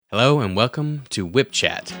Hello and welcome to Whip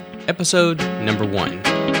Chat, episode number 1.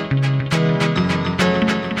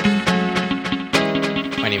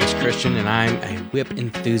 My name is Christian and I'm a whip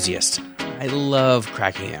enthusiast. I love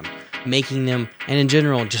cracking them, making them, and in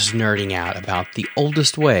general just nerding out about the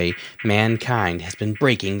oldest way mankind has been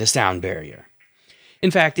breaking the sound barrier.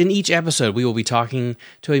 In fact, in each episode we will be talking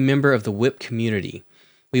to a member of the whip community.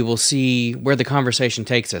 We will see where the conversation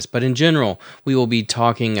takes us, but in general we will be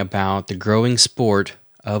talking about the growing sport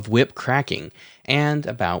of whip cracking and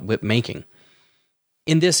about whip making.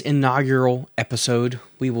 In this inaugural episode,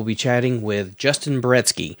 we will be chatting with Justin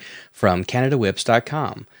Beretsky from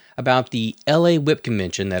CanadaWhips.com about the LA Whip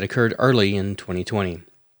Convention that occurred early in 2020.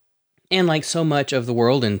 And like so much of the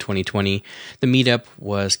world in 2020, the meetup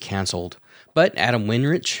was canceled. But Adam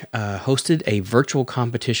Winrich hosted a virtual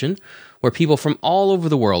competition where people from all over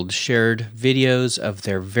the world shared videos of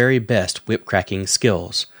their very best whip cracking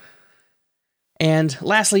skills. And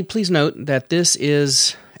lastly, please note that this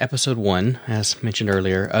is episode 1, as mentioned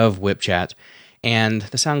earlier, of Whip Chat, and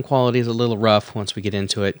the sound quality is a little rough once we get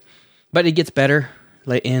into it, but it gets better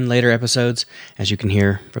in later episodes, as you can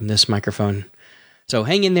hear from this microphone. So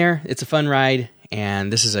hang in there, it's a fun ride,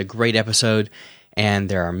 and this is a great episode, and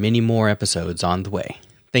there are many more episodes on the way.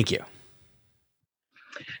 Thank you.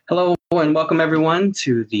 Hello, and welcome everyone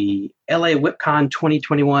to the LA WhipCon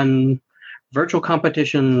 2021 virtual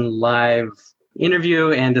competition live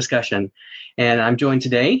interview and discussion. And I'm joined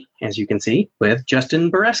today, as you can see, with Justin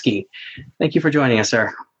Beretsky. Thank you for joining us, sir.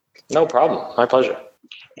 No problem. My pleasure.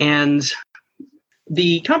 And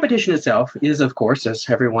the competition itself is, of course, as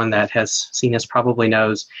everyone that has seen us probably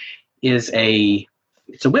knows, it's a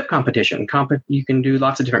whip competition. You can do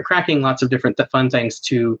lots of different cracking, lots of different fun things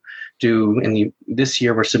to do. And this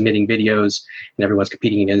year we're submitting videos and everyone's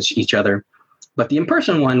competing against each other. But the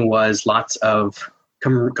in-person one was lots of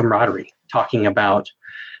camaraderie, talking about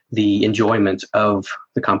the enjoyment of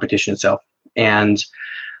the competition itself. And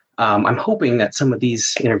I'm hoping that some of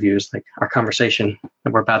these interviews, like our conversation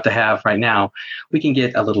that we're about to have right now, we can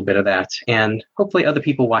get a little bit of that. And hopefully other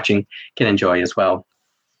people watching can enjoy as well.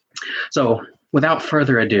 So without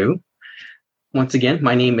further ado, once again,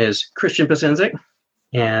 my name is Christian Pasenzik.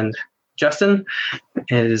 And Justin,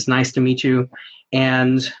 it is nice to meet you.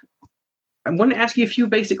 And I want to ask you a few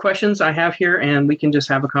basic questions I have here, and we can just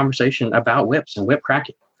have a conversation about whips and whip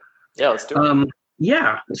cracking. Yeah, let's do it.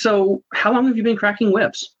 Yeah. So how long have you been cracking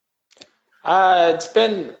whips? It's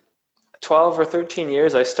been 12 or 13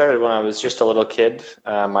 years. I started when I was just a little kid.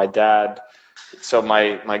 My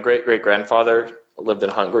great-great-grandfather lived in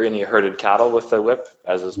Hungary, and he herded cattle with the whip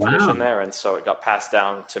as his tradition there. And so it got passed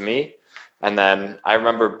down to me. And then I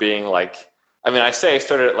remember being I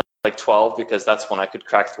started at like 12 because that's when I could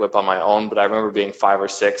crack the whip on my own, but I remember being 5 or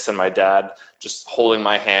 6 and my dad just holding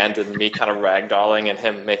my hand and me kind of ragdolling and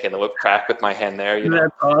him making the whip crack with my hand there.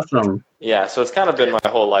 That's awesome. Yeah, so it's kind of been my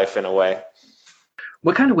whole life in a way.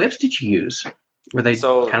 What kind of whips did you use? Were they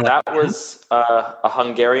was a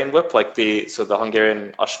Hungarian whip, the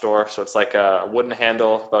Hungarian Astor. So it's like a wooden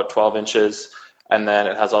handle, about 12 inches, and then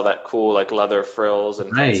it has all that cool leather frills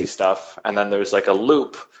and fancy stuff. And then there's a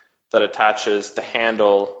loop that attaches the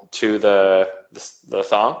handle to the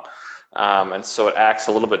thong. And so it acts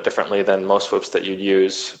a little bit differently than most whips that you'd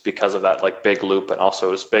use because of that big loop. And also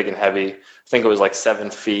it was big and heavy. I think it was 7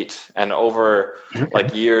 feet. And over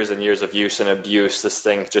years and years of use and abuse, this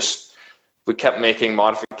thing we kept making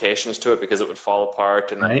modifications to it because it would fall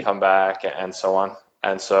apart and then come back and so on.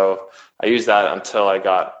 And so I used that until I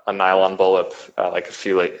got a nylon bullwhip a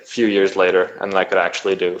few years later, and then I could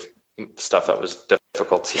actually do stuff that was difficult.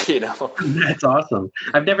 That's awesome.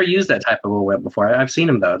 I've never used that type of a whip before. I've seen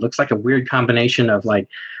them though. It looks like a weird combination of a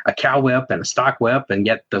cow whip and a stock whip, and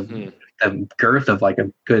yet the girth of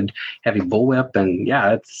a good heavy bull whip. And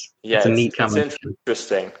it's a neat combination. It's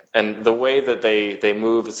interesting. And the way that they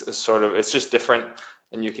move is it's just different,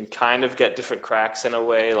 and you can kind of get different cracks in a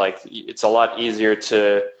way. It's a lot easier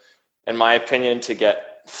to, in my opinion, to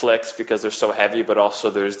get flicks because they're so heavy, but also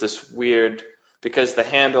there's this weird, because the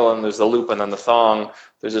handle and there's the loop and then the thong,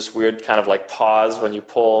 there's this weird kind of pause when you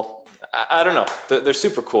pull. I don't know. They're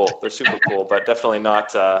super cool. They're super cool, but definitely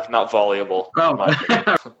not voluble. Oh,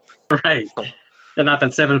 right. And not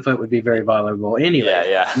that 7 foot would be very voluble anyway.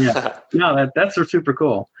 Yeah. No, that's super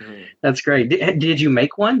cool. Mm-hmm. That's great. Did you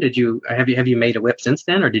make one? Have you made a whip since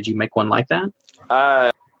then, or did you make one like that?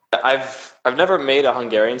 I've never made a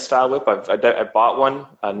Hungarian style whip. I bought one,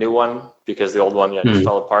 a new one, because the old one just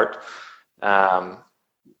fell apart.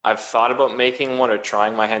 I've thought about making one or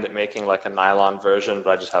trying my hand at making a nylon version, but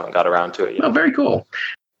I just haven't got around to it yet. Oh, very cool.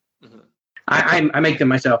 Mm-hmm. I make them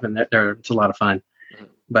myself, and it's a lot of fun.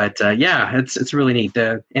 But yeah, it's really neat.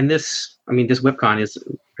 And this WhipCon is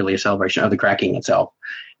really a celebration of the cracking itself.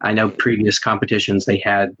 I know previous competitions they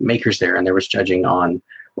had makers there, and there was judging on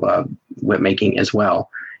whip making as well,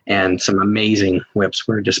 and some amazing whips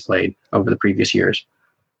were displayed over the previous years.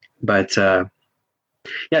 But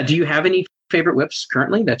yeah, do you have any favorite whips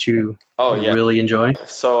currently that you really enjoy?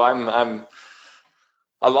 So I'm.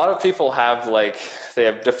 A lot of people have they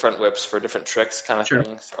have different whips for different tricks kind of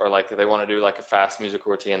things, or they want to do a fast music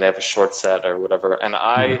routine. They have a short set or whatever. And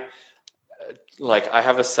I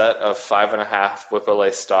have a set of 5.5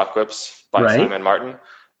 Whip-A-Lace stock whips by Simon Martin,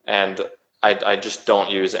 and I just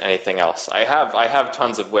don't use anything else. I have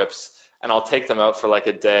tons of whips, and I'll take them out for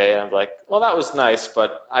a day, and I'm like, well, that was nice,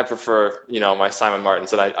 but I prefer my Simon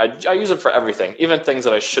Martins, and I use them for everything, even things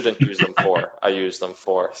that I shouldn't use them for. I use them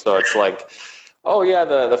for. So it's oh yeah,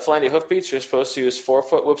 the Flandy Hoofbeats, you're supposed to use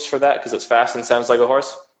 4-foot whips for that because it's fast and sounds like a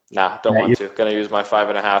horse. Nah, don't want to. Gonna use my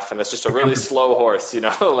 5.5, and it's just a really slow horse, I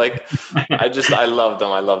love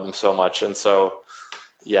them. I love them so much, and so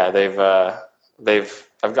yeah,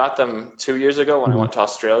 I've got them 2 years ago when I went to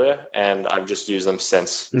Australia, and I've just used them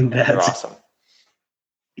since. They're awesome.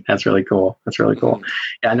 That's really cool.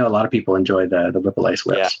 Yeah, I know a lot of people enjoy the Whip-A-Lace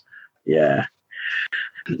whips. Yeah.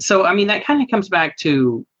 So that kind of comes back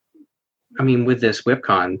to, with this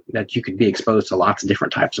WhipCon, that you could be exposed to lots of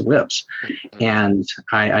different types of whips. And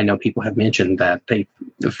I know people have mentioned that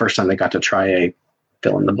the first time they got to try a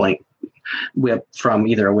fill in the blank whip from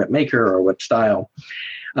either a whip maker or a whip style.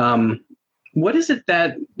 What is it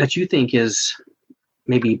that you think is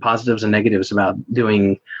maybe positives and negatives about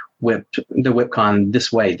doing the WhipCon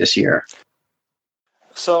this way this year?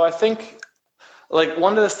 So I think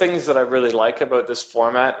one of the things that I really like about this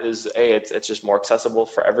format is it's just more accessible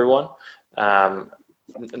for everyone. Now,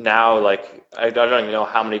 I don't even know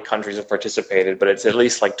how many countries have participated, but it's at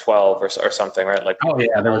least 12 or something, right?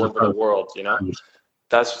 There all over the world,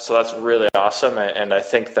 That's really awesome, and I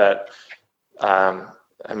think that,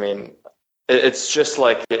 it's just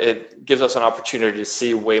it gives us an opportunity to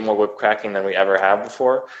see way more whip cracking than we ever have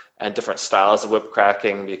before, and different styles of whip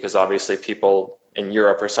cracking, because obviously people in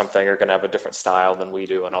Europe or something are going to have a different style than we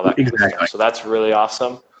do, and all that kind of stuff. So that's really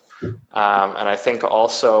awesome. And I think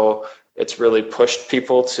also it's really pushed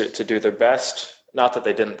people to do their best. Not that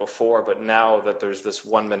they didn't before, but now that there's this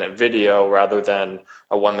 1-minute video rather than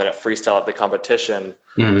a 1-minute freestyle at the competition,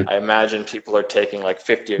 I imagine people are taking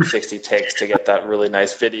 50 or 60 takes to get that really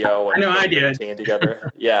nice video and putting it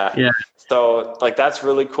together. Yeah. So that's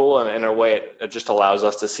really cool, and in a way it just allows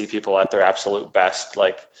us to see people at their absolute best.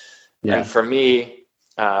 And for me,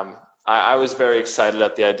 I was very excited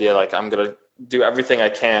at the idea, I'm going to do everything I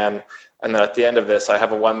can, and then at the end of this, I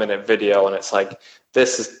have a 1-minute video, and it's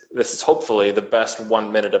this is hopefully the best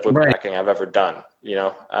 1 minute of whip cracking I've ever done.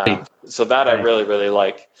 So that I really, really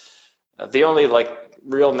like. The only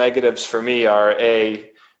real negatives for me are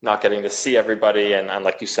not getting to see everybody, and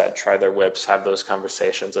like you said, try their whips, have those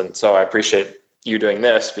conversations, and so I appreciate you doing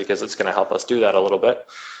this because it's going to help us do that a little bit.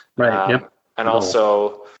 And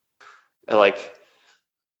also,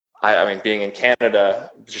 being in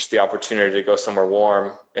Canada, just the opportunity to go somewhere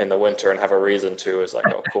warm in the winter and have a reason to is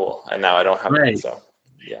oh, cool. And now I don't have it. So,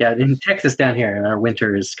 yeah. In Texas down here, our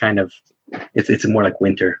winter is kind of, it's more like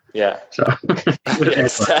winter. Yeah. So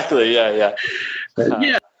exactly. Yeah. But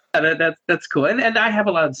that's cool. And I have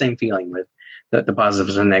a lot of the same feeling with the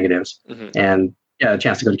positives and negatives. And a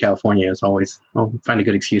chance to go to California is always, find a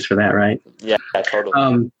good excuse for that, right? Yeah,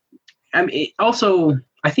 totally. Also,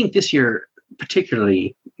 I think this year,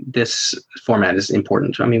 particularly, this format is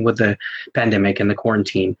important. With the pandemic and the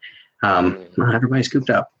quarantine, everybody's cooped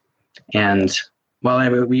up. And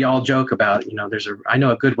while we all joke about, I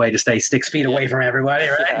know a good way to stay 6 feet away from everybody,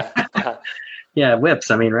 right? Yeah,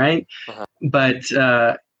 whips, right? But,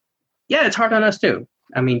 it's hard on us too.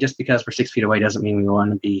 Just because we're 6 feet away doesn't mean we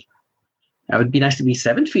want to be. It would be nice to be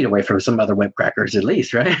 7 feet away from some other whip crackers at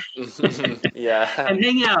least, right? Yeah. And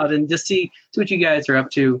hang out and just see what you guys are up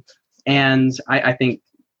to. And I think,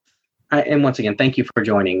 and once again, thank you for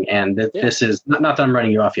joining. And this is not that I'm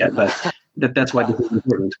running you off yet, but that's why this is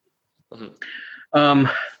important.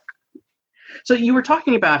 So you were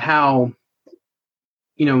talking about how,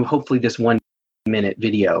 hopefully this 1 minute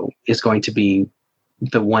video is going to be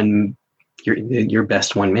your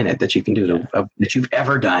best 1 minute that you can do that you've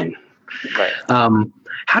ever done. Right.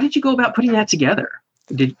 How did you go about putting that together?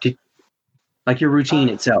 Did your routine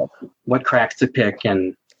itself? What cracks to pick?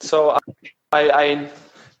 And so I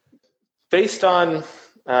based on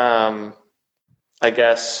I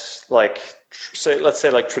guess let's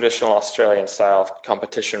say traditional Australian style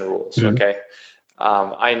competition rules. Okay,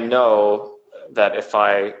 I know that if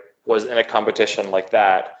I was in a competition like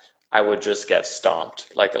that, I would just get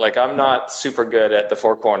stomped. Like I'm not super good at the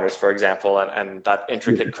four corners, for example, and that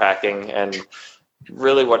intricate cracking. And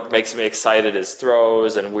really what makes me excited is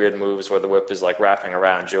throws and weird moves where the whip is like wrapping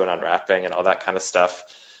around you and unwrapping and all that kind of stuff.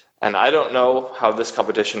 And I don't know how this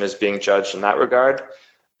competition is being judged in that regard,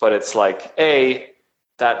 but it's like,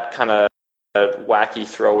 that kind of wacky,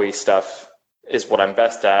 throwy stuff is what I'm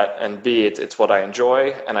best at, and B, it's what I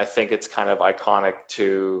enjoy, and I think it's kind of iconic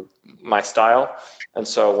to my style. And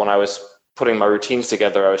so when I was putting my routines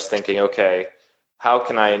together, I was thinking, okay, how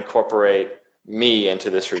can I incorporate me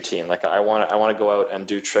into this routine? Like I want to go out and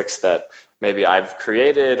do tricks that maybe I've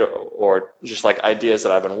created, or just like ideas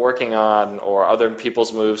that I've been working on, or other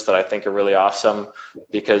people's moves that I think are really awesome.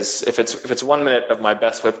 Because if it's 1 minute of my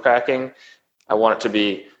best whip cracking, I want it to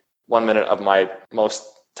be 1 minute of my most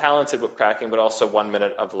talented whip cracking, but also 1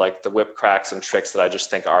 minute of like the whip cracks and tricks that I just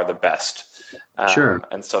think are the best. Sure.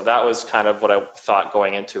 And so that was kind of what I thought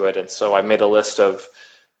going into it. And so I made a list of,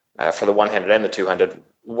 for the one-handed and the two-handed,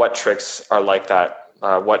 what tricks are like that,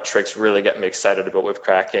 what tricks really get me excited about whip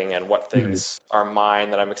cracking, and what things are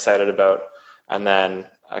mine that I'm excited about. And then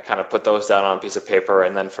I kind of put those down on a piece of paper,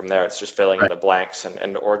 and then from there it's just filling in the blanks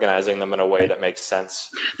and organizing them in a way that makes sense.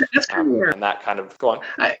 That's kind of weird. And that kind of, go on.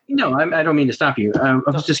 I don't mean to stop you. I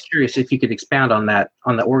was just curious if you could expound on that,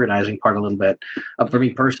 on the organizing part a little bit. For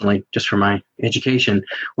me personally, just for my education,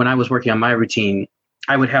 when I was working on my routine,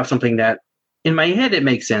 I would have something that in my head it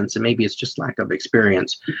makes sense, and maybe it's just lack of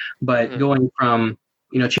experience. But going from,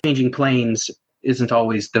 changing planes isn't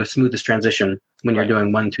always the smoothest transition when you're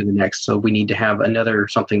doing one to the next. So we need to have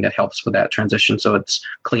something that helps with that transition so it's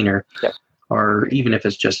cleaner. Yep. Or even if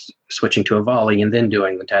it's just switching to a volley and then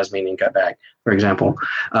doing the Tasmanian cutback, for example.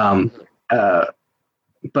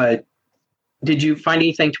 But did you find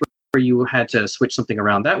anything to where you had to switch something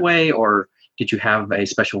around that way, or did you have a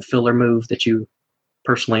special filler move that you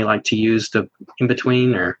personally like to use in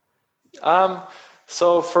between? Or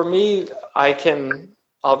so for me,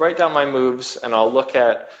 I'll write down my moves and I'll look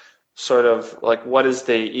at sort of like what is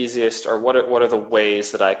the easiest, or what are the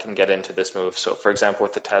ways that I can get into this move. So for example,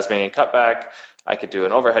 with the Tasmanian cutback, I could do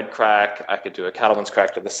an overhead crack, I could do a cattleman's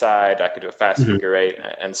crack to the side, I could do a fast figure eight,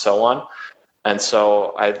 and so on. And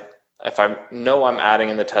so if I know I'm adding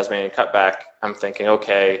in the Tasmanian cutback, I'm thinking,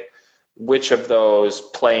 okay, which of those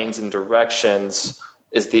planes and directions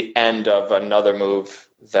is the end of another move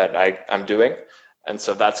that I'm doing? And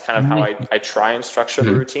so that's kind of how I try and structure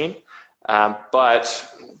the routine. But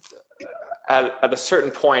at a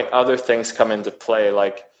certain point, other things come into play.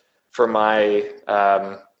 Like for my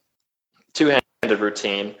two-handed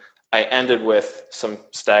routine, I ended with some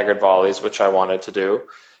staggered volleys, which I wanted to do.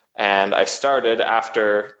 And I started,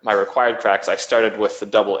 after my required cracks, I started with the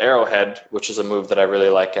double arrowhead, which is a move that I really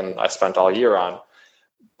like and I spent all year on.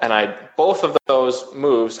 And both of those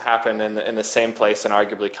moves happen in the same place and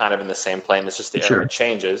arguably kind of in the same plane. It's just the arrow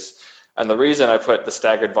changes. And the reason I put the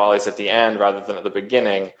staggered volleys at the end rather than at the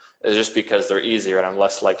beginning is just because they're easier and I'm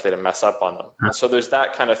less likely to mess up on them. And so there's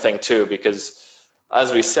that kind of thing too, because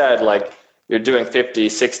as we said, like you're doing 50,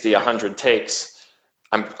 60, 100 takes.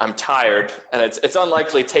 I'm tired, and it's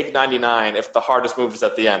unlikely take 99 if the hardest move is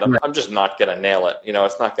at the end. I'm just not going to nail it.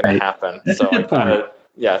 It's not going to happen. So kind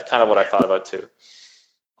of what I thought about too.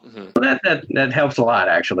 Well, that helps a lot,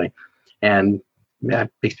 actually, and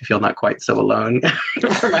makes me feel not quite so alone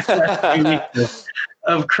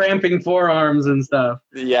of cramping forearms and stuff.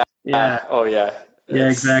 Yeah. Oh yeah. Yeah,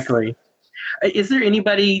 exactly. Is there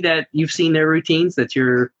anybody that you've seen their routines that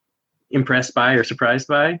you're impressed by or surprised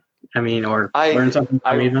by? I mean, or learn something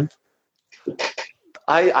from even?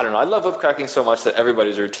 I don't know. I love whip cracking so much that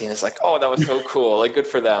everybody's routine is like, oh, that was so cool. Like, good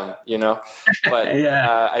for them, But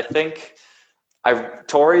I think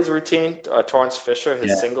Tori's routine, Torrance Fisher,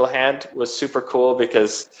 his single hand was super cool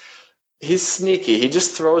because he's sneaky. He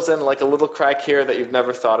just throws in like a little crack here that you've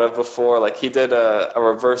never thought of before. Like he did a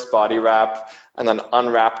reverse body wrap and then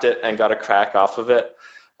unwrapped it and got a crack off of it.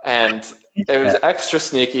 And it was extra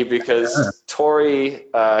sneaky because Tori,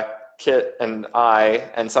 Kit, and I,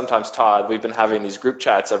 and sometimes Todd, we've been having these group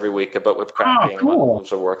chats every week about whip cracking and what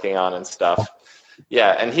moves we're working on and stuff.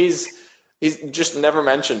 Yeah, and he's just never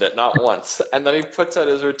mentioned it, not once. And then he puts out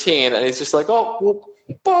his routine, and he's just like, oh, whoop,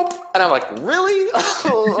 boop. And I'm like, really?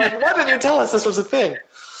 Like, why didn't you tell us this was a thing?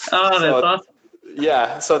 Oh, that's awesome.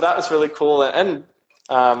 Yeah, so that was really cool. And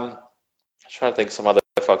I'm trying to think of some other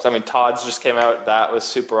folks. I mean, Todd's just came out. That was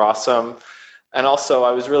super awesome. And also,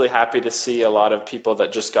 I was really happy to see a lot of people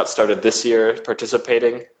that just got started this year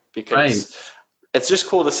participating, because it's just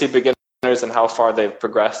cool to see beginners and how far they've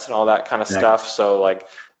progressed and all that kind of stuff. So like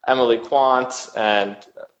Emily Quant and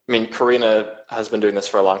I mean, Karina has been doing this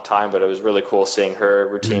for a long time, but it was really cool seeing her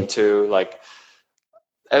routine too. Like,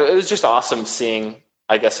 it was just awesome seeing,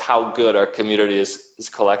 I guess, how good our community is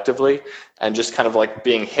collectively, and just kind of like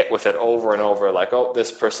being hit with it over and over. Like, oh,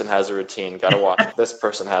 this person has a routine, gotta watch it. This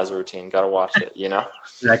person has a routine, gotta watch it. You know?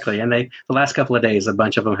 Exactly. And the last couple of days, a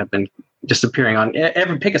bunch of them have been just appearing on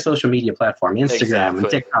pick a social media platform, Instagram and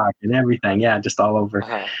TikTok and everything. Yeah, just all over.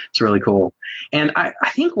 It's really cool. And I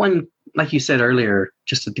think one, like you said earlier,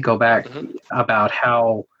 just to go back about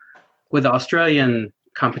how with Australian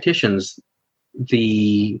competitions,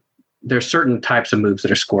 there's certain types of moves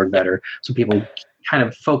that are scored better. So people kind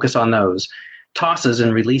of focus on those. Tosses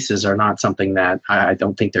and releases are not something that I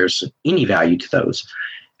don't think there's any value to those.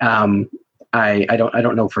 I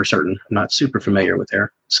don't know for certain. I'm not super familiar with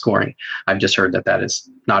their scoring. I've just heard that is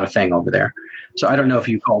not a thing over there. So I don't know if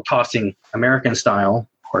you call tossing American style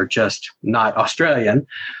or just not Australian,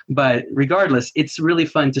 but regardless, it's really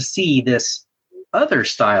fun to see this other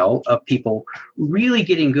style of people really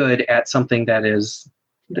getting good at something that is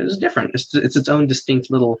different. It's its own distinct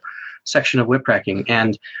little section of whip cracking.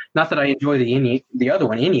 And not that I enjoy the other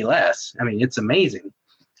one any less. I mean, it's amazing.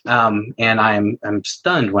 And I'm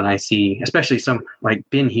stunned when I see, especially some like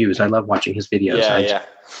Ben Hughes. I love watching his videos.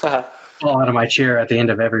 Yeah. Fall out of my chair at the end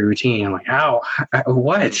of every routine. I'm like, ow,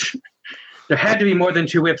 what? There had to be more than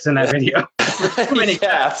 2 whips in that video.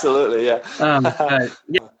 Yeah, absolutely.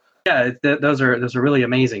 Yeah. Those are really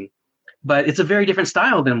amazing. But it's a very different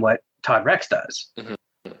style than what Todd Rex does.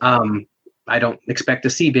 I don't expect to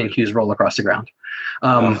see Ben Hughes roll across the ground.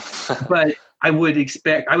 But I would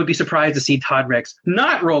be surprised to see Todd Rex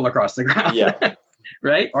not roll across the ground. Yeah.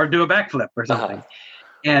 Right? Or do a backflip or something.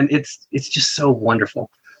 And it's just so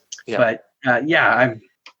wonderful. Yeah. But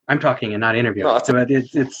I'm talking and not interviewing. No,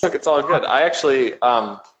 it's all good. I actually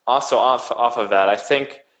also off of that, I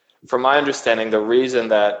think from my understanding, the reason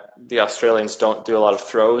that the Australians don't do a lot of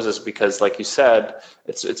throws is because, like you said,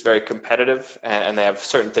 it's very competitive, and they have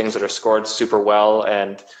certain things that are scored super well.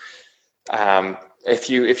 And if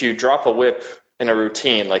you drop a whip in a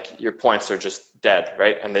routine, like your points are just dead,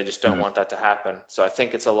 right? And they just don't want that to happen. So I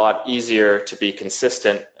think it's a lot easier to be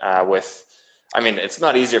consistent with. I mean, it's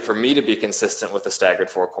not easier for me to be consistent with the staggered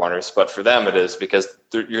 4 corners, but for them it is, because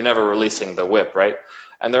you're never releasing the whip, right?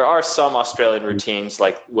 And there are some Australian routines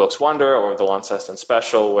like Wilkes Wonder or the Launceston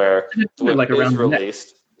Special where the whip is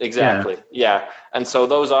released. Exactly. Yeah. And so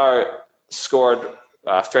those are scored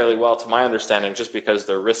fairly well, to my understanding, just because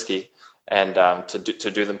they're risky, and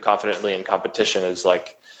to do them confidently in competition is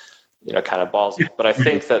like, kind of ballsy. But I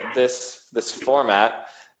think that this format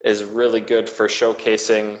is really good for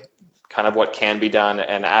showcasing kind of what can be done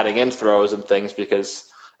and adding in throws and things,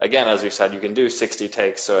 because again, as we said, you can do 60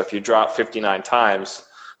 takes. So if you drop 59 times,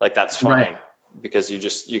 like that's fine, because you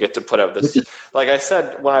get to put out this, like I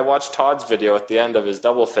said, when I watched Todd's video at the end of his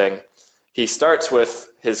double thing, he starts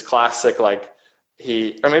with his classic, or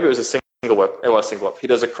maybe it was a single whip. It was a single whip. He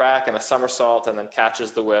does a crack and a somersault and then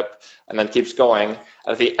catches the whip and then keeps going.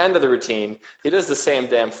 And at the end of the routine, he does the same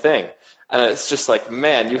damn thing. And it's just like,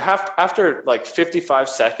 man, you have, after like 55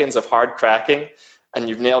 seconds of hard cracking and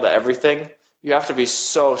you've nailed everything, you have to be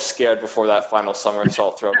so scared before that final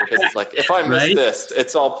somersault throw, because it's like, if I miss this,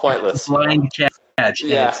 it's all pointless. Blind catch.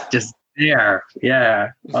 Yeah. It's just there.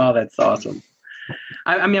 Yeah. Oh, that's awesome.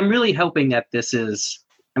 I mean, I'm really hoping that this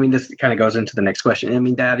kind of goes into the next question. I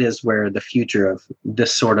mean, that is where the future of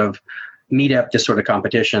this sort of meetup, this sort of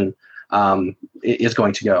competition is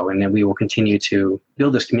going to go. And then we will continue to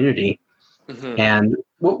build this community. And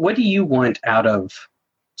what do you want out of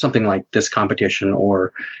something like this competition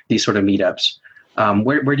or these sort of meetups?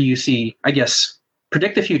 Where do you see, I guess,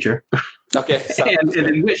 predict the future? Okay.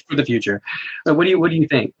 and wish for the future. What do you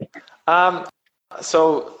think?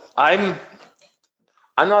 So I'm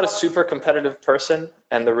not a super competitive person,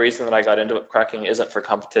 and the reason that I got into it cracking isn't for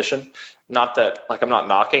competition. Not that I'm not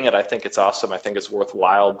knocking it. I think it's awesome. I think it's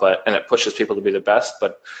worthwhile, and it pushes people to be the best,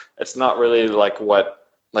 but it's not really what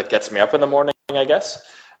gets me up in the morning, I guess.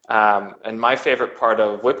 And my favorite part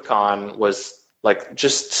of WhipCon was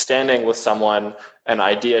just standing with someone and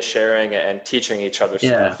idea sharing and teaching each other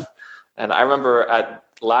stuff. And I remember at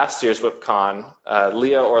last year's WhipCon,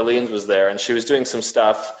 Leah Orleans was there, and she was doing some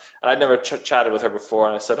stuff, and I'd never chatted with her before.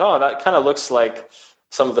 And I said, oh, that kind of looks like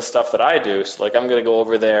some of the stuff that I do. So I'm going to go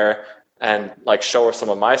over there and show her some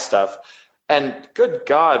of my stuff. And good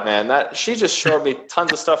God, man, she just showed me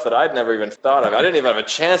tons of stuff that I'd never even thought of. I didn't even have a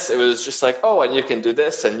chance. It was just and you can do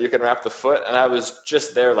this and you can wrap the foot. And I was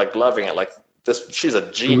just there loving it. She's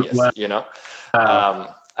a genius,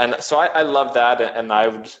 and so I love that. And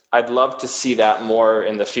I'd love to see that more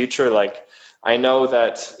in the future. I know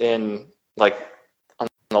that in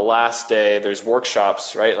the last day, there's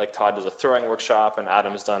workshops, right? Like Todd does a throwing workshop, and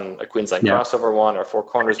Adam's done a Queensland crossover one or Four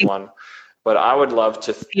Corners one. But I would love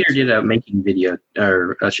to. Peter did a making video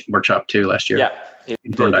or a workshop too last year. Yeah, he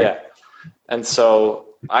did. Yeah, and so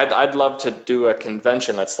I'd love to do a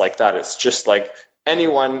convention that's like that. It's just like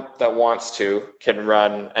anyone that wants to can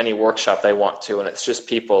run any workshop they want to, and it's just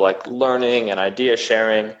people like learning and idea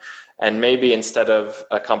sharing. And maybe instead of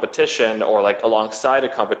a competition or like alongside a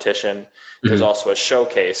competition, there's also a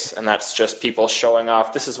showcase, and that's just people showing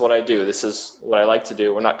off. This is what I do. This is what I like to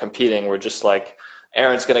do. We're not competing. We're just like,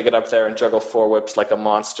 Aaron's going to get up there and juggle 4 whips like a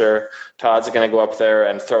monster. Todd's going to go up there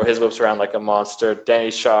and throw his whips around like a monster. Danny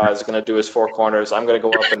Shaw is going to do his 4 corners. I'm going to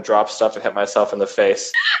go up and drop stuff and hit myself in the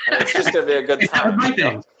face. And it's just going to be a good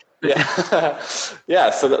time. Yeah. Yeah.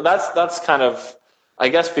 So that's kind of, I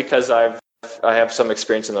guess, because I have some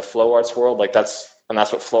experience in the flow arts world. Like that's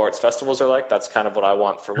what flow arts festivals are like. That's kind of what I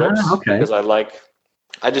want for whips. Because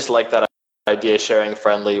I just like that idea sharing,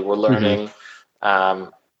 friendly. We're learning.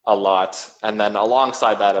 A lot, and then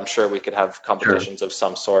alongside that, I'm sure we could have competitions of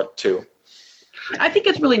some sort too. I think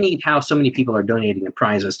it's really neat how so many people are donating the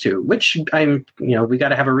prizes too. Which we got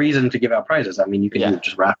to have a reason to give out prizes. I mean, you can do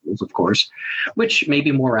just raffles, of course. Which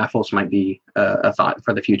maybe more raffles might be a thought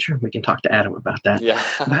for the future. We can talk to Adam about that. Yeah,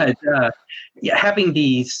 but having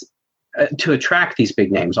these to attract these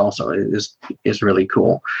big names also is really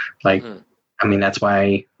cool. Like, I mean, that's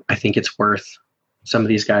why I think it's worth some of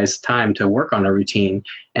these guys' time to work on a routine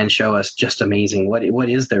and show us just amazing what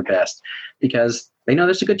is their best, because they know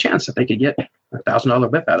there's a good chance that they could get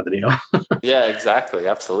 $1,000 whip out of the deal. Yeah, exactly.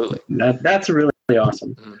 Absolutely. That's really, really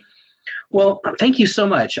awesome. Well, thank you so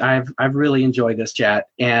much. I've really enjoyed this chat,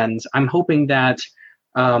 and I'm hoping that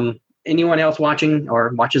anyone else watching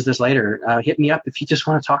or watches this later, hit me up if you just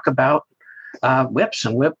want to talk about whips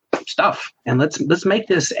and whip stuff, and let's make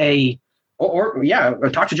this a or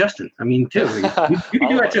talk to Justin. I mean, too. You can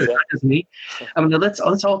do that too. Not just me. I mean, let's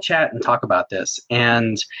all chat and talk about this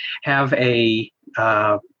and have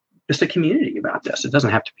just a community about this. It doesn't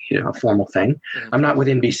have to be a formal thing. I'm not with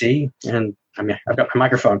NBC, and I mean, I've got my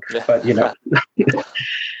microphone, but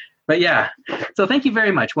but yeah. So thank you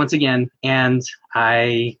very much once again, and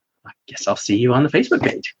I guess I'll see you on the Facebook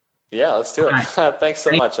page. Yeah, let's do it. Right. Thanks so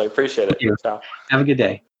much. I appreciate it. You. Have a good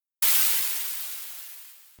day.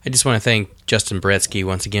 I just want to thank Justin Boretsky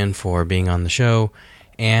once again for being on the show.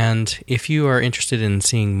 And if you are interested in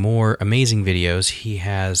seeing more amazing videos, he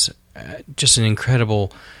has just an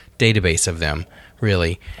incredible database of them,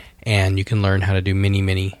 really. And you can learn how to do many,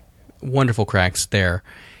 many wonderful cracks there.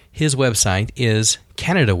 His website is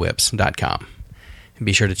CanadaWhips.com.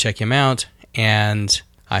 Be sure to check him out. And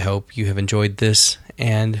I hope you have enjoyed this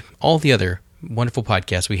and all the other wonderful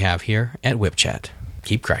podcasts we have here at Whip Chat.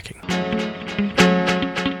 Keep cracking.